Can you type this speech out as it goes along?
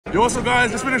Yo, what's up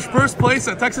guys? Just finished first place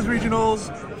at Texas Regionals.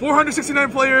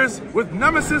 469 players with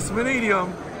Nemeses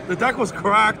Mannadium. The deck was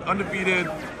cracked, undefeated.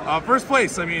 First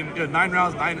place, I mean, 9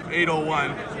 rounds,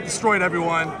 9-8-0-1. Destroyed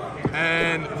everyone.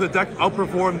 And the deck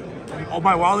outperformed all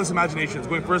my wildest imaginations.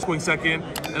 Going first, going second.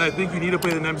 And I think you need to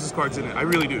play the Nemeses cards in it. I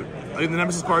really do. I think the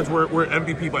Nemeses cards were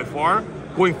MVP by far.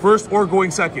 Going first or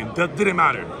going second, that didn't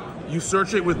matter. You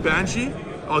search it with Banshee.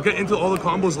 I'll get into all the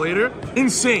combos later.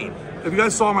 Insane. If you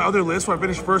guys saw my other list where I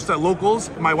finished first at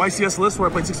locals, my YCS list where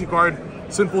I played 60 card,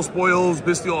 Sinful Spoils,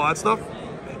 Bestial, all that stuff,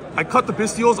 I cut the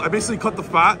Bestials, I basically cut the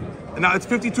fat, and now it's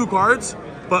 52 cards,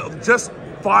 but just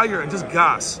fire and just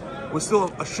gas. With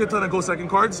still a shit ton of go second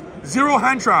cards. 0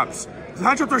 hand traps. The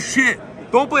hand traps are shit.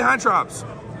 Don't play hand traps.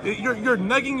 You're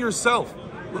negging yourself.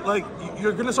 Like,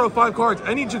 you're gonna start with 5 cards.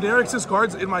 Any generic 6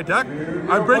 cards in my deck,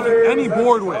 I'm breaking any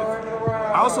board with.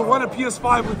 I also won a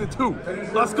PS5 with it too.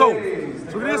 Let's go.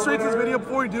 So we're gonna get straight to this video.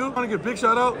 Before we do, I wanna give a big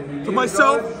shout out to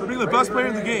myself for being the best player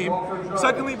in the game.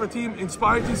 Secondly, for Team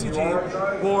Inspired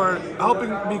TCG for helping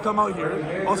me come out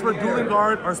here. Also for Dueling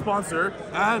Guard, our sponsor,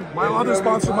 and my other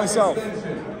sponsor, myself.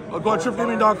 Go on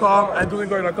trifgaming.com and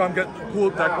duelingguard.com, get cool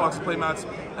deck box playmats,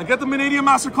 and get the Mannadium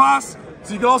Masterclass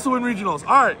so you can also win regionals.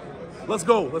 All right, let's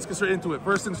go. Let's get straight into it.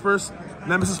 First things first,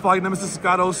 Nemesis flag, Nemesis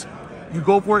Escados. You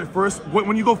go for it first.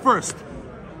 When you go first,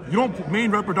 you don't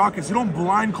main rep or dockets. You don't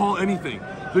blind call anything.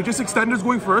 They're just extenders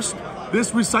going first.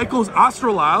 This recycles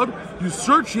Astrolaud. You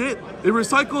search it, it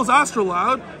recycles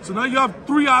Astrolaud. So now you have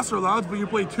 3 Astrolauds, but you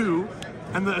play 2.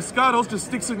 And the Escados just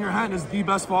sticks in your hand as the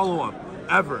best follow-up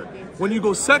ever. When you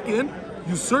go second,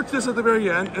 you search this at the very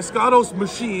end. Escados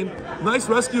Machine, nice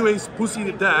rescue ace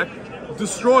pussy deck.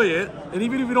 Destroy it, and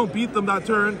even if you don't beat them that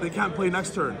turn, they can't play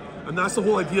next turn. And that's the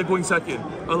whole idea going second.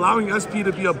 Allowing SP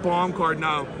to be a bomb card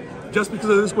now, just because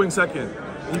of this going second.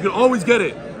 You can always get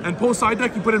it. And post side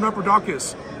deck, you put in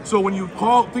Reprodocus. So when you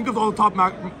call, think of all the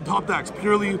top decks,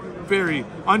 Purely, Fairy,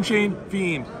 Unchained,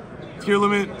 Fiend, Tier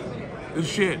Limit is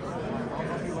shit.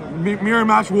 Mirror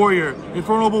Match Warrior,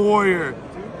 Infernal Warrior,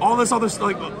 all this other stuff,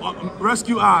 like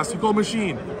Rescue Ass, you call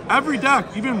Machine. Every deck,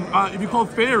 even if you call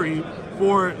Fairy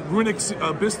for Runic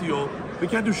Bestial, they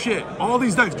can't do shit. All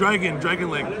these decks, Dragon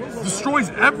Link, destroys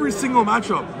every single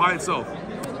matchup by itself.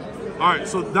 All right,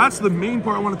 so that's the main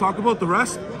part I want to talk about. The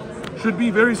rest should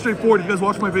be very straightforward. If you guys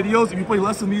watch my videos, if you play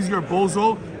less than these, you're a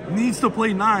bozo. Needs to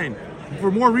play 9 for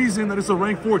more reason that it's a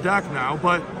rank 4 deck now.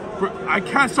 But I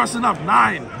can't stress enough,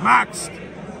 9 maxed.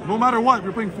 No matter what, if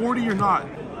you're playing 40 or not.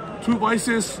 2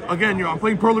 Vices, again, I'm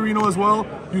playing Perlerino as well.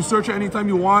 You search it anytime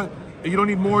you want. You don't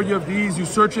need more. You have these. You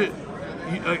search it.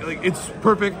 It's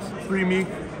perfect. 3 Meek.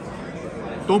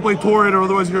 Don't play Torrid or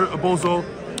otherwise you're a bozo.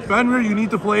 Fenrir, you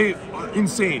need to play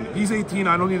insane. He's 18.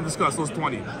 I don't need to discuss those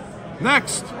 20.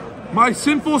 Next, my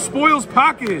Sinful Spoils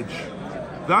package.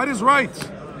 That is right.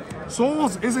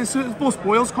 Souls is a Sinful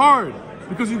Spoils card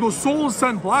because you go Souls,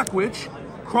 send Black Witch,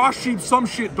 Cross Sheep, some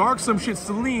shit, Dark, some shit,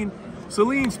 Selene,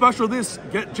 special this,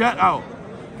 get Jet out,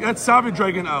 get Savage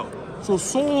Dragon out. So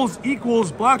Souls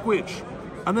equals Black Witch.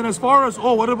 And then as far as,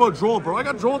 oh, what about Droll, bro? I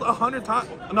got Drolled 100 times,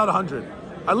 not 100,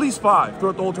 at least 5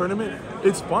 throughout the whole tournament.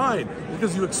 It's fine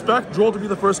because you expect Droll to be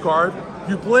the first card.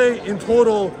 You play in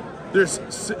total, there's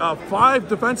 5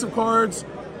 defensive cards,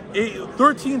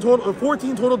 14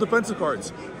 total defensive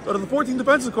cards. Out of the 14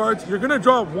 defensive cards, you're gonna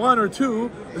draw 1 or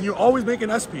 2, and you always make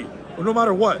an SP, or no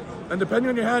matter what. And depending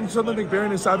on your hand, you sometimes make Baron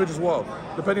and Savage as well,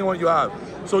 depending on what you have.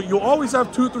 So you'll always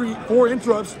have 2, 3, 4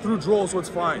 interrupts through Droll, so it's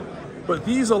fine. But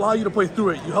these allow you to play through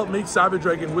it. You help make Savage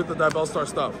Dragon with the Diabellstar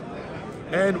stuff.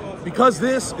 And because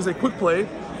this is a quick play,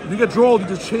 if you get Drolled, you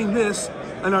just chain this,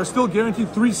 and are still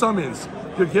guaranteed 3 summons.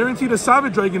 You're guaranteed a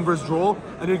Savage Dragon versus Droll,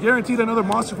 and you're guaranteed another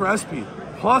monster for SP.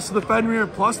 Plus the Fenrir,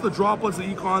 plus the droplets, the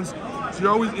econs, so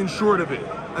you're always insured of it.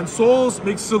 And Souls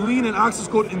makes Selene and Access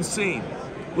Code insane.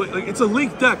 Like, it's a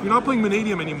Link deck, you're not playing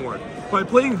Mannadium anymore. By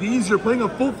playing these, you're playing a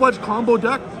full-fledged combo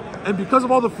deck, and because of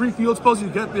all the free field spells you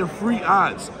get, they're free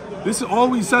adds. This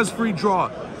always says free draw.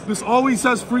 This always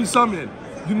says free summon.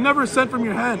 You never send from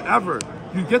your hand, ever.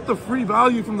 You get the free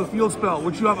value from the field spell,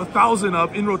 which you have 1,000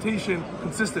 of in rotation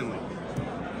consistently.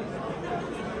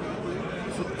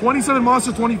 So 27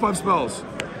 monsters, 25 spells.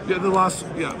 Yeah,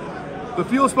 the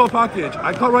field spell package.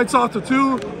 I cut rights off to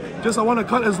 2. Just I want to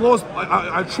cut as low as,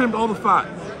 I trimmed all the fat.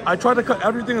 I tried to cut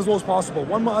everything as low as possible.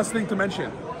 One last thing to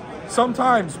mention.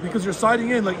 Sometimes, because you're siding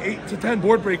in like 8 to 10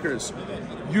 board breakers,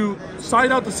 you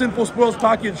side out the Sinful Spoils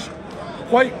package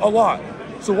quite a lot.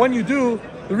 So when you do,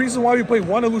 the reason why we play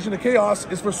 1 Illusion of Chaos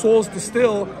is for Souls to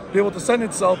still be able to send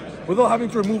itself without having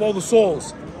to remove all the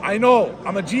souls. I know,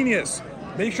 I'm a genius.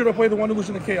 Make sure to play the 1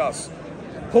 Illusion of Chaos.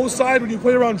 Post side, when you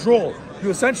play around Droll, you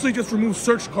essentially just remove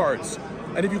search cards.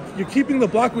 And if you're keeping the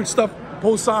Black Witch stuff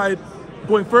post side,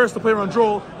 going first to play around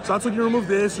Droll, so that's when you remove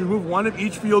this. You remove one of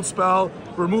each field spell,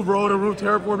 remove Rhoda, remove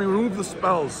Terraforming, remove the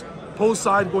spells. Post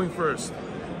side going first.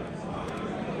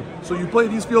 So you play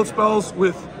these field spells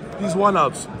with these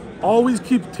 1-ups. Always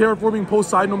keep Terraforming post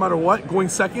side no matter what, going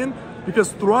second,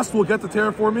 because Thrust will get the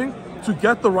Terraforming to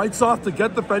get the Rights Off, to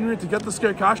get the Fenrir, to get the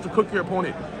Scare Cash, to cook your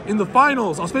opponent. In the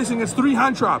finals, I was facing against 3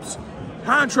 hand traps.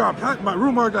 Hand trap, my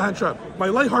Room Heart got hand trapped, my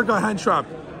Light Heart got hand trapped,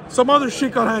 some other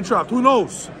shit got hand trapped, who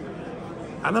knows?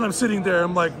 And then I'm sitting there,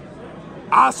 I'm like,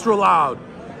 Astrolaud,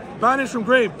 Banish from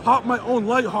Grave, pop my own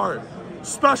Light Heart,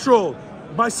 Special,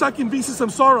 my second V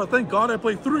Samsara, thank God I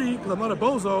played 3, because I'm not a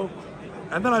bozo,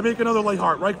 and then I make another Light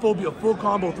Heart, right full, be a full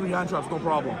combo, 3 hand traps, no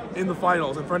problem, in the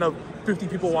finals, in front of 50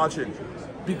 people watching.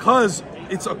 Because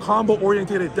it's a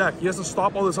combo-oriented deck, he has to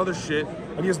stop all this other shit,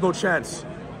 and he has no chance.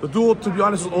 The duel, to be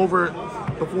honest, is over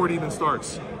before it even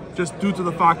starts, just due to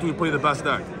the fact that we play the best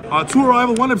deck. 2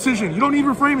 Arrival, 1 Obsidian. You don't need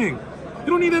Reframing. You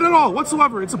don't need it at all,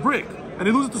 whatsoever. It's a brick. And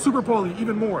they lose it to Super Poly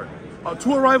even more.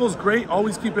 2 Arrival is great.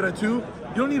 Always keep it at 2. You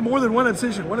don't need more than 1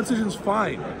 Obsidian. 1 Obsidian is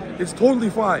fine. It's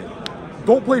totally fine.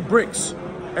 Don't play bricks.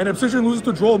 And Obsidian loses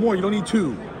to Droll more. You don't need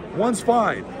 2. 1's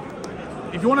fine.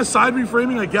 If you want to side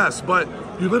Reframing, I guess. But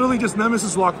you literally just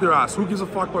Nemesis lock their ass. Who gives a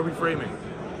fuck about Reframing?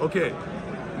 Okay.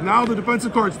 Now the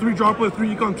defensive cards, 3 Droplet,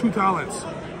 3 Econ, 2 Talents.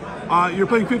 You're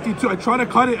playing 52. I try to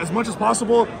cut it as much as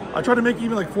possible. I try to make it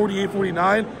even like 48,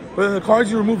 49. But in the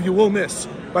cards you remove, you will miss.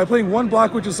 By playing 1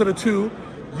 Black Witch instead of 2,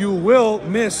 you will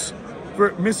miss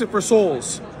it for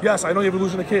souls. Yes, I know you have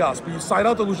Illusion of Chaos, but you side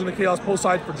out the Illusion of Chaos post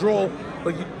side for Droll.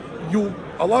 Like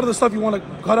a lot of the stuff you want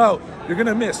to cut out, you're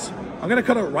gonna miss. I'm gonna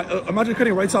cut it. Imagine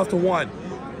cutting Rights Off to 1.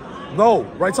 No,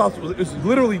 Rights Off is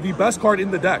literally the best card in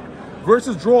the deck.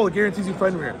 Versus Droll, it guarantees you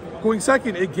Fenrir. Going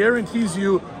second, it guarantees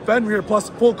you Fenrir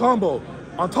plus full combo.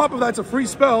 On top of that, it's a free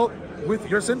spell with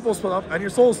your Sinful stuff and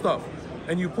your Soul stuff.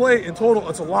 And you play in total,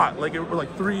 it's a lot. Like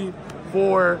 3,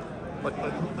 4.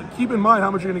 Like keep in mind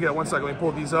how much you're gonna get. 1 second, let me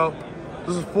pull these out.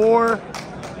 This is 4.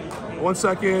 1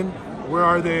 second. Where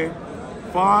are they?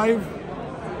 5,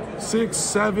 6,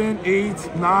 7,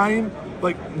 8, 9.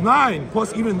 Like 9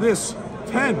 plus even this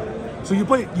 10. So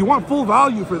you want full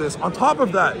value for this. On top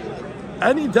of that,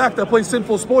 any deck that plays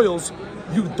Sinful Spoils,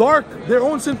 you dark their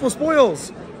own Sinful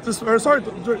Spoils.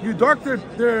 You dark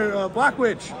their Black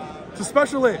Witch to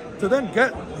special it, to then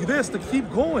get this to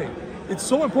keep going. It's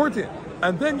so important.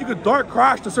 And then you could dark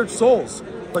Crash to search souls.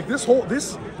 Like this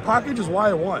package is why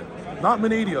I won, not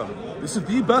Mannadium. This is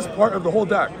the best part of the whole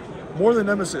deck, more than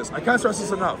Nemesis. I can't stress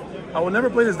this enough. I will never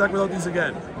play this deck without these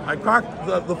again. I cracked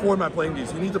the format playing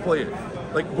these. You need to play it.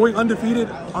 Like going undefeated,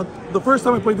 the first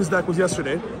time I played this deck was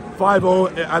yesterday.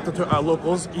 5-0 at the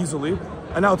locals, easily.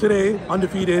 And now today,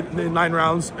 undefeated in 9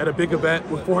 rounds at a big event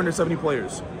with 470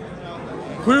 players.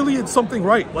 Clearly it's something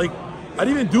right. Like, I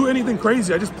didn't even do anything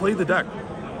crazy. I just played the deck.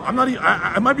 I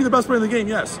might be the best player in the game,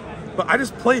 yes. But I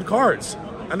just played cards.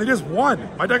 And they just won.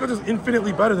 My deck was just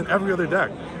infinitely better than every other deck.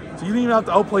 So you didn't even have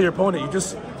to outplay your opponent. You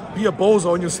just be a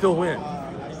bozo and you'll still win.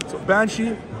 So Banshee,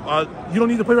 you don't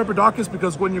need to play Reprodocus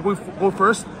because when you go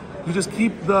first, you just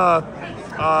keep the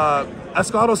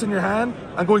Escados in your hand,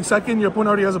 and going second, your opponent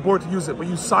already has a board to use it, but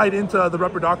you side into the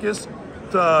Reprodocus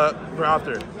for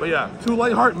after. But yeah, 2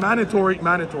 Lightheart, mandatory.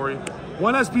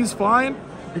 1 SP is fine,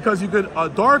 because you could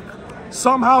Dark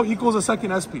somehow equals a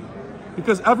second SP,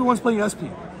 because everyone's playing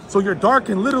SP. So your Dark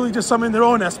can literally just summon their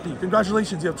own SP.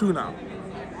 Congratulations, you have 2 now.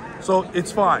 So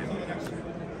it's fine.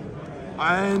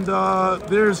 And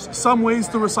there's some ways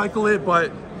to recycle it,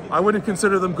 but I wouldn't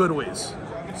consider them good ways.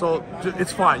 So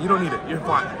it's fine. You don't need it. You're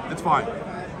fine. It's fine.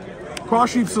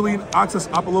 Cross Sheep, Selene, Access,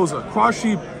 Apollosa. Cross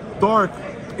Sheep, Dark,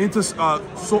 into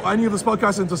so any of the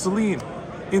spellcasters into Selene,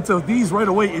 into these right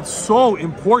away. It's so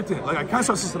important. Like, I can't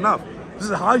stress this enough. This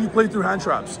is how you play through hand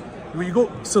traps. When you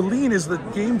go, Selene is the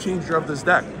game changer of this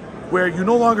deck, where you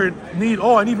no longer need,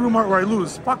 oh, I need Room Heart where I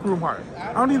lose. Fuck Room Heart.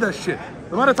 I don't need that shit.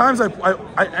 The amount of times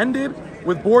I ended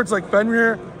with boards like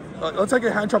Fenrir, let's take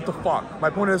a hand trap to fuck. My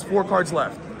opponent has 4 cards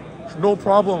left. No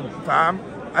problem, fam.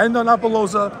 And on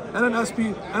Apollosa, and on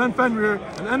SP, and on Fenrir,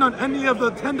 and on any of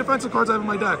the 10 defensive cards I have in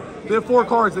my deck. They have 4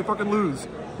 cards, they fucking lose.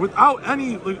 Without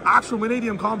any actual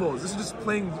Mannadium combos. This is just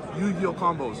playing Yu-Gi-Oh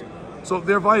combos. So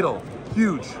they're vital,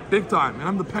 huge, big time. And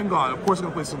I'm the pen god, of course I'm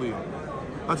gonna play Selene.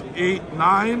 That's 8,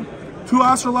 9, 2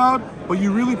 Astrolaud, but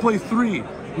you really play 3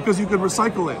 because you can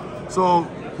recycle it. So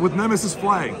with Nemesis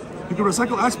Flag, you can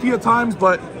recycle SP at times,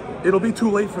 but it'll be too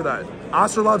late for that.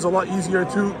 Astrolaud's a lot easier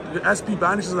too. The SP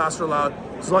banishes Astrolaud.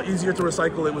 It's a lot easier to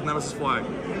recycle it with Nemesis Flag.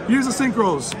 Here's the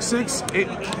Synchros, 6, 8,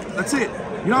 that's it.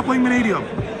 You're not playing Mannadium.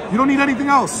 You don't need anything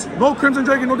else. No Crimson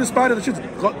Dragon, no Dispatch, that shit's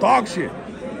dog shit.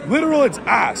 Literal, it's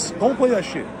ass. Don't play that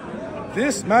shit.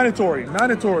 This, mandatory,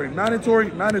 mandatory,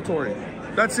 mandatory, mandatory.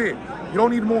 That's it. You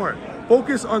don't need more.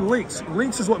 Focus on links.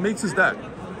 Links is what makes his deck.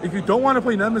 If you don't want to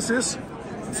play Nemesis,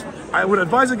 I would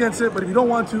advise against it, but if you don't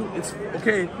want to, it's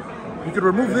okay. You could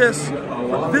remove this,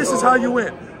 but this is how you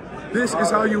win. This is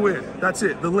how you win. That's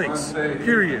it, the links,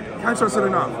 period. Can't stress it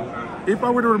enough. If I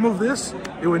were to remove this,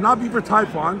 it would not be for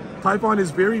Typhon. Typhon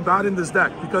is very bad in this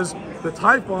deck because the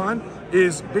Typhon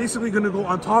is basically going to go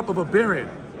on top of a Baron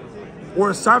or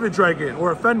a Savage Dragon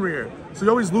or a Fenrir. So you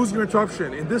always lose your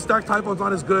interruption. In this deck, Typhon's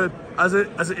not as good as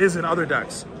it is in other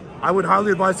decks. I would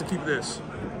highly advise to keep this.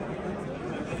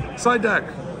 Side deck.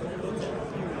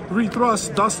 3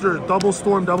 Thrust, Duster, Double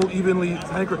Storm, Double Evenly,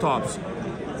 Tanker Tops.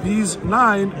 These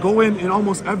 9 go in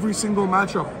almost every single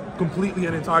matchup completely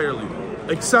and entirely,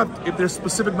 except if there's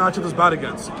specific matchup that's bad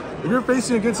against. If you're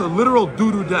facing against a literal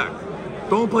doo-doo deck,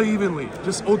 don't play evenly,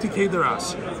 just OTK their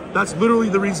ass. That's literally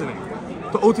the reasoning,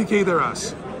 to OTK their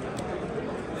ass.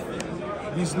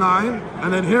 These 9,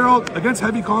 and then Herald, against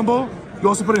heavy combo, you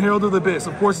also put in Herald of the Abyss.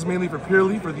 Of course, it's mainly for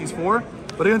purely for these 4,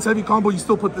 but against heavy combo, you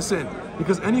still put this in,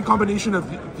 because any combination of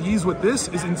these with this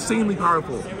is insanely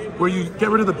powerful, where you get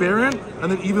rid of the Baron,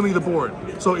 and then evenly the board.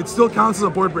 So it still counts as a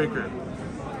board breaker.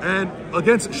 And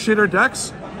against shitter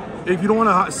decks, if you don't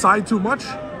want to side too much,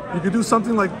 you could do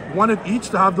something like 1 of each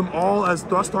to have them all as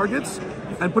thrust targets,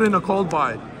 and put in a called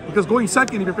by. Because going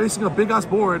second, if you're facing a big-ass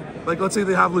board, like let's say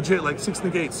they have legit like 6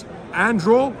 negates, and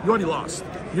Droll, you already lost.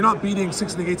 You're not beating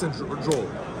 6 negates and Droll.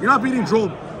 You're not beating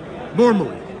Droll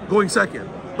normally, going second.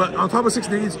 But on top of 6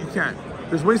 negates, you can't.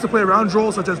 There's ways to play around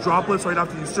Droll, such as droplets right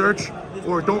after you search,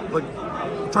 or don't like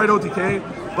try to OTK,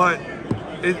 but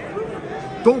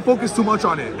don't focus too much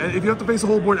on it. And if you have to face the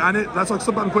whole board and it, that's like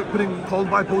something I'm putting called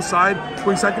by post side.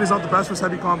 Going second is not the best for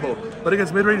heavy combo, but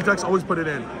against mid-range decks, always put it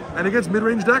in. And against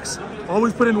mid-range decks,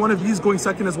 always put in one of these going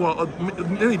second as well.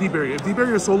 Any D-Barrier. If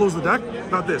D-Barrier solos the deck,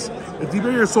 not this. If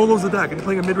D-Barrier solos the deck and you're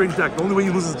playing a mid-range deck, the only way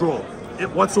you lose is Droll.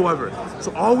 Whatsoever.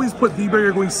 So always put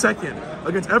D-Barrier going second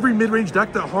against every mid-range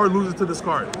deck that hard loses to this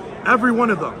card. Every one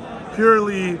of them.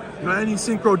 Purely, any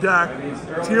synchro deck,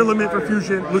 tier limit for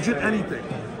fusion, legit anything.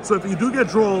 So if you do get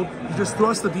Drolled, you just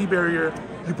thrust the D-Barrier,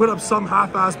 you put up some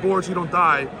half-ass board so you don't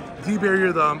die,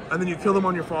 D-Barrier them, and then you kill them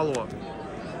on your follow-up.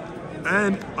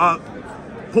 And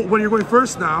when you're going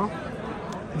first now,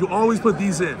 you always put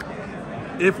these in.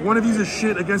 If one of these is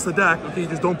shit against the deck, okay, you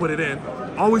just don't put it in.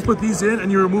 Always put these in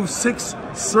and you remove 6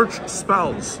 search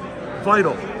spells.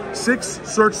 Vital. 6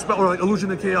 search spells, or like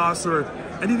Illusion of Chaos, or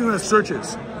anything that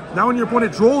searches. Now when your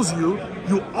opponent Drolls you,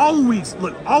 you always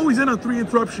in on 3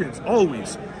 interruptions,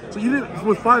 always. So you did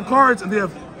with 5 cards, and they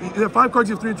have 5 cards,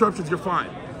 you have 3 interruptions, you're fine.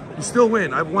 You still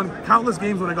win. I've won countless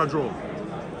games when I got Drolled.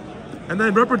 And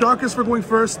then Reprodocus for going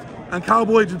first, and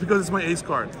Cowboy just because it's my ace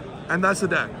card. And that's the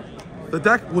deck. The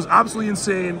deck was absolutely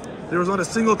insane. There was not a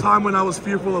single time when I was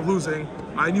fearful of losing.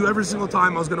 I knew every single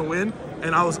time I was going to win,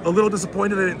 and I was a little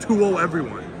disappointed I didn't 2-0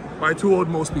 everyone. But I 2-0'd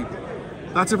most people.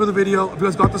 That's it for the video. If you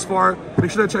guys got this far,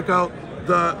 make sure to check out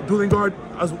the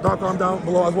duelingguard.com down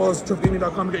below, as well as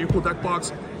trifgaming.com to get your cool deck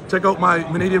box. Check out my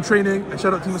Mannadium training, and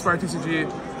shout out Team Aspire TCG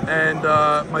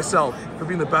and myself for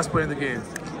being the best player in the game.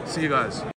 See you guys.